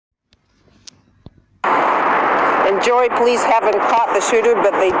In Joy, police haven't caught the shooter,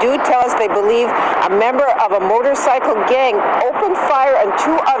 but they do tell us they believe a member of a motorcycle gang opened fire on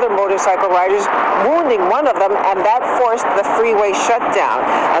two other motorcycle riders, wounding one of them, and that forced the freeway shutdown.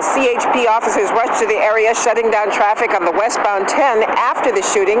 CHP officers rushed to the area, shutting down traffic on the westbound 10 after the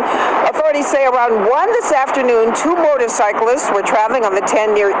shooting. Authorities say around 1 this afternoon, two motorcyclists were traveling on the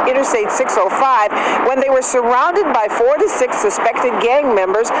 10 near Interstate 605 when they were surrounded by 4 to 6 suspected gang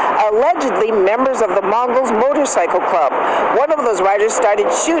members, allegedly members of the MONGOLS motorcycle club. One of those riders started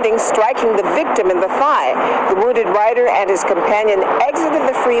shooting, striking the victim in the thigh. The wounded rider and his companion exited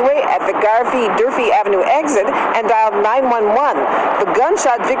the freeway at the Durfee Avenue exit and dialed 911. The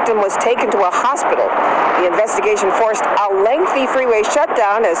gunshot victim was taken to a hospital. The investigation forced a lengthy freeway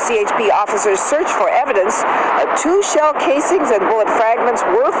shutdown as CHP officers searched for evidence. 2 shell casings and bullet fragments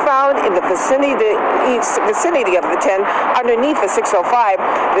were found in the vicinity of the 10 underneath the 605.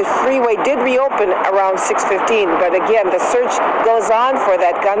 The freeway did reopen around 6:15, but again, the search goes on for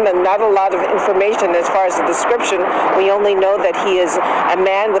that gunman. Not a lot of information as far as the description. We only know that he is a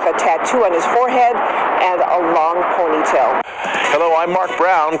man with a tattoo on his forehead and a long ponytail. Hello, I'm Mark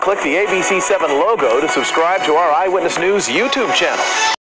Brown. Click the ABC7 logo to subscribe to our Eyewitness News YouTube channel.